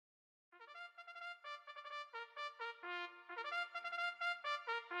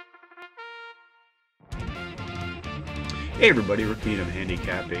Hey everybody, Rick Needham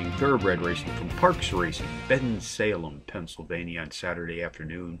handicapping thoroughbred racing from Parx Racing, Bensalem, Pennsylvania on Saturday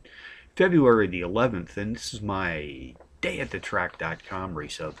afternoon, February the 11th, and this is my dayatthetrack.com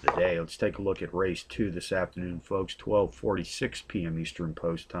race of the day. Let's take a look at race 2 this afternoon, folks, 12:46 p.m. Eastern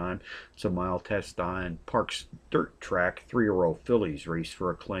Post Time. It's a mile test on Parx Dirt Track, 3-year-old fillies race for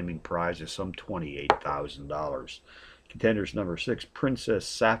a claiming prize of some $28,000. Contenders number 6, Princess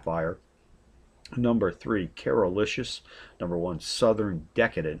Sapphire, number 3, Carolicious, number 1, Southern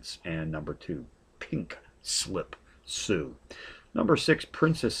Decadence, and number 2, Pink Slip Sue. Number 6,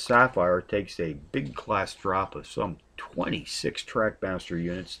 Princess Sapphire, takes a big class drop of some 26 Trackmaster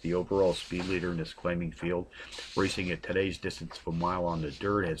units. The overall speed leader in this claiming field, racing at today's distance of a mile on the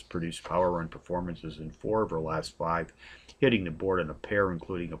dirt, has produced power run performances in 4 of her last 5, hitting the board in a pair,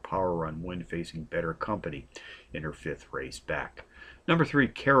 including a power run win facing better company in her 5th race back. Number 3,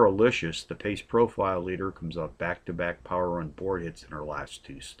 Carolicious, the pace profile leader, comes off back-to-back power run board hits in her last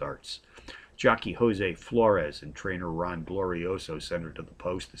 2 starts. Jockey Jose Flores and trainer Ron Glorioso sent her to the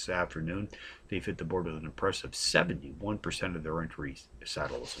post this afternoon. They've hit the board with an impressive 71% of their entries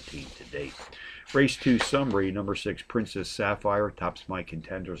saddle as a team to date. Race 2 summary, number 6, Princess Sapphire, tops my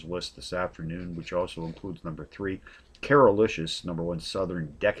contenders list this afternoon, which also includes number 3, Carolicious, number 1,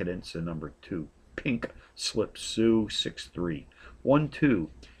 Southern Decadence, and number 2, Pink Slip Sue, 6-3. 1-2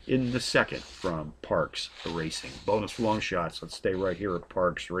 in the second from Parx Racing. Bonus long shots. Let's stay right here at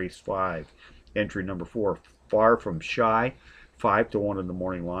Parx Race 5. Entry number 4, Far From Shy, 5-1 in the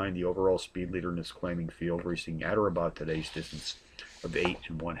morning line. The overall speed leader in this claiming field, racing at or about today's distance of 8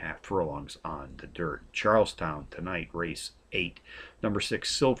 1/2 furlongs on the dirt. Charlestown tonight, race 8. Number 6,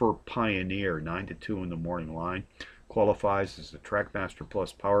 Silver Pioneer, 9-2 in the morning line. Qualifies as the Trackmaster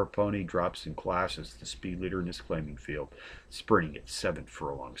Plus Power Pony, drops in class as the speed leader in this claiming field, sprinting at 7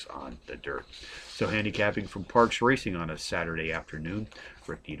 furlongs on the dirt. So handicapping from Parx Racing on a Saturday afternoon.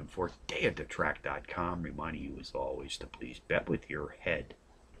 Rick Needham for dayatthetrack.com, reminding you as always to please bet with your head,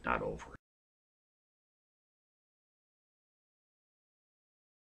 not over it.